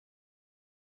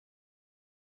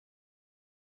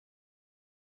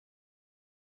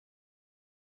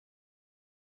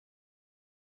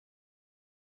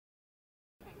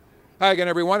Hi again,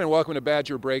 everyone, and welcome to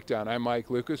Badger Breakdown. I'm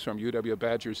Mike Lucas from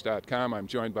uwbadgers.com. I'm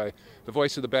joined by the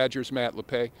voice of the Badgers, Matt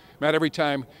Lepay. Matt, every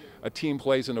time a team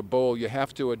plays in a bowl, you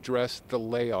have to address the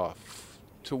layoff.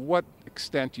 To what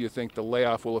extent do you think the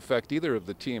layoff will affect either of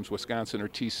the teams, Wisconsin or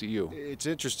TCU? It's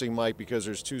interesting, Mike, because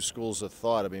there's two schools of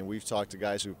thought. I mean, we've talked to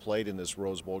guys who played in this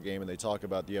Rose Bowl game, and they talk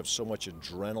about you have so much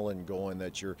adrenaline going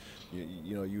that you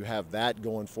have that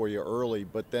going for you early.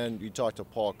 But then you talk to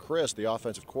Paul Chryst, the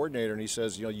offensive coordinator, and he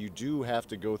says, you do have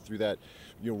to go through that,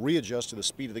 readjust to the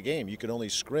speed of the game. You can only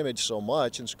scrimmage so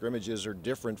much, and scrimmages are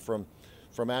different from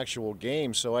actual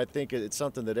games. So I think it's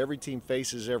something that every team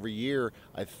faces every year.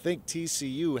 I think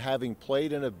TCU, having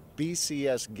played in a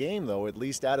BCS game, though, at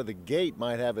least out of the gate,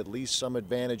 might have at least some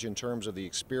advantage in terms of the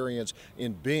experience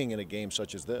in being in a game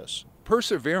such as this.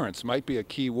 Perseverance might be a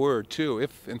key word, too.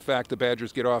 If, in fact, the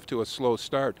Badgers get off to a slow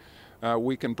start,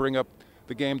 we can bring up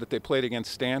the game that they played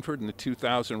against Stanford in the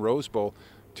 2000 Rose Bowl.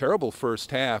 Terrible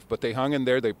first half, but they hung in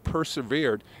there, they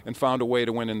persevered, and found a way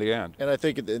to win in the end. And I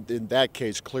think in that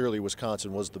case, clearly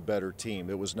Wisconsin was the better team.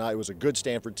 It was a good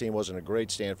Stanford team, wasn't a great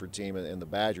Stanford team, and the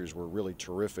Badgers were really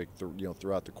terrific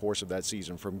throughout the course of that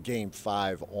season from Game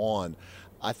 5 on.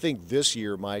 I think this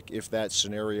year, Mike, if that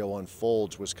scenario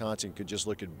unfolds, Wisconsin could just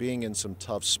look at being in some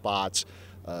tough spots,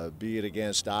 be it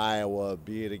against Iowa,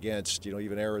 be it against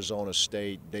even Arizona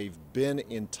State. They've been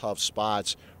in tough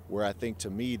spots where I think, to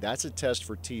me, that's a test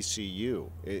for TCU.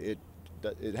 It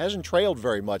hasn't trailed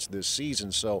very much this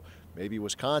season, so maybe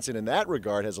Wisconsin in that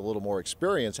regard has a little more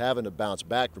experience having to bounce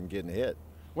back from getting hit.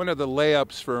 One of the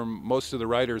layups for most of the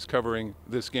writers covering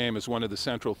this game is one of the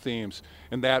central themes,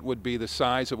 and that would be the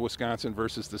size of Wisconsin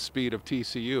versus the speed of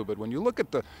TCU. But when you look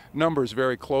at the numbers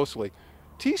very closely,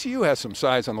 TCU has some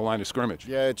size on the line of scrimmage.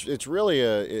 Yeah, it's really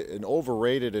an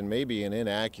overrated and maybe an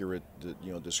inaccurate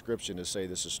description to say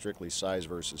this is strictly size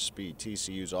versus speed.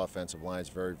 TCU's offensive line is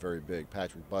very, very big.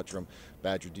 Patrick Buttram,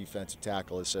 Badger defensive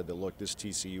tackle, has said that, look, this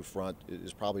TCU front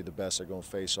is probably the best they're going to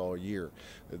face all year.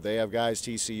 They have guys,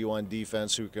 TCU, on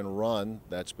defense who can run.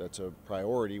 That's a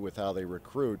priority with how they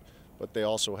recruit. But they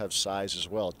also have size as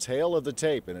well. Tail of the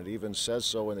tape, and it even says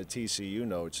so in the TCU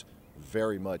notes,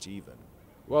 very much even.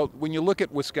 Well, when you look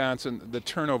at Wisconsin, the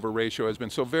turnover ratio has been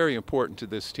so very important to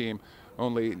this team.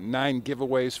 Only 9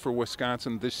 giveaways for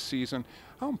Wisconsin this season.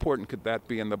 How important could that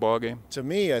be in the ballgame? To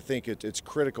me, I think it's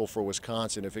critical for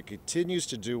Wisconsin if it continues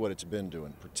to do what it's been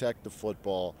doing, protect the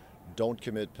football, don't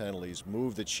commit penalties,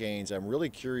 move the chains. I'm really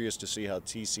curious to see how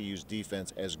TCU's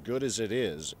defense, as good as it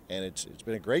is, and it's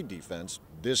been a great defense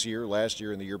this year, last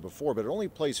year, and the year before, but it only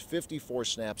plays 54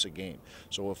 snaps a game.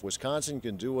 So if Wisconsin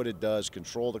can do what it does,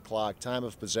 control the clock, time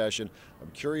of possession,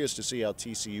 I'm curious to see how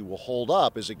TCU will hold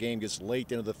up as the game gets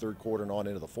late into the third quarter and on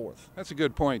into the fourth. That's a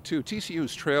good point, too.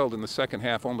 TCU's trailed in the second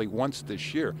half only once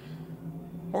this year.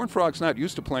 Horned Frog's not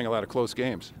used to playing a lot of close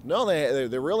games. No,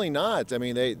 they're really not. I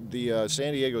mean, the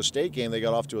San Diego State game, they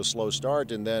got off to a slow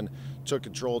start and then took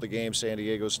control of the game. San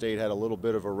Diego State had a little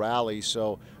bit of a rally.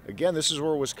 So, again, this is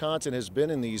where Wisconsin has been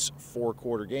in these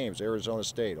four-quarter games. Arizona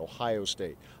State, Ohio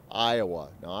State, Iowa.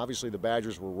 Now, obviously, the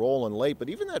Badgers were rolling late, but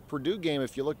even that Purdue game,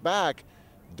 if you look back,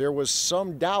 there was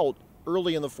some doubt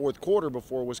early in the fourth quarter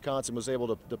before Wisconsin was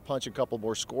able to punch a couple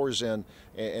more scores in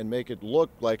and make it look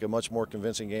like a much more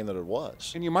convincing game than it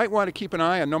was. And you might want to keep an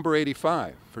eye on number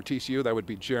 85 for TCU. That would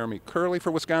be Jeremy Curley. For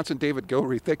Wisconsin, David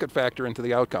Gilreath. They could factor into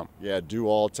the outcome. Yeah,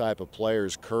 do-all type of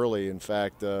players. Curley, in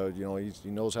fact, he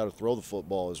knows how to throw the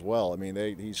football as well. I mean,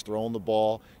 he's thrown the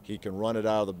ball. He can run it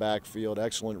out of the backfield.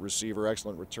 Excellent receiver,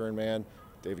 excellent return man.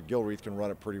 David Gilreath can run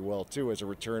it pretty well, too, as a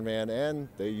return man, and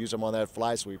they use him on that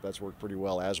fly sweep. That's worked pretty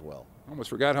well as well. I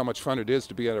almost forgot how much fun it is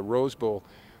to be at a Rose Bowl.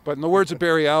 But in the words of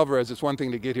Barry Alvarez, it's one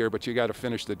thing to get here, but you got to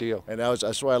finish the deal. And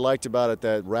that's what I liked about it,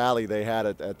 that rally they had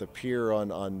at the pier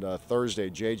on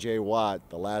Thursday. J.J. Watt,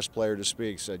 the last player to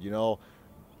speak, said,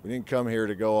 we didn't come here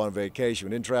to go on vacation.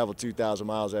 We didn't travel 2,000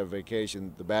 miles to have a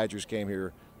vacation. The Badgers came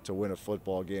here to win a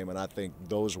football game, and I think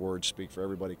those words speak for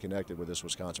everybody connected with this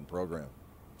Wisconsin program.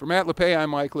 For Matt Lepay,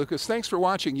 I'm Mike Lucas. Thanks for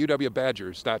watching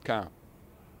UWBadgers.com.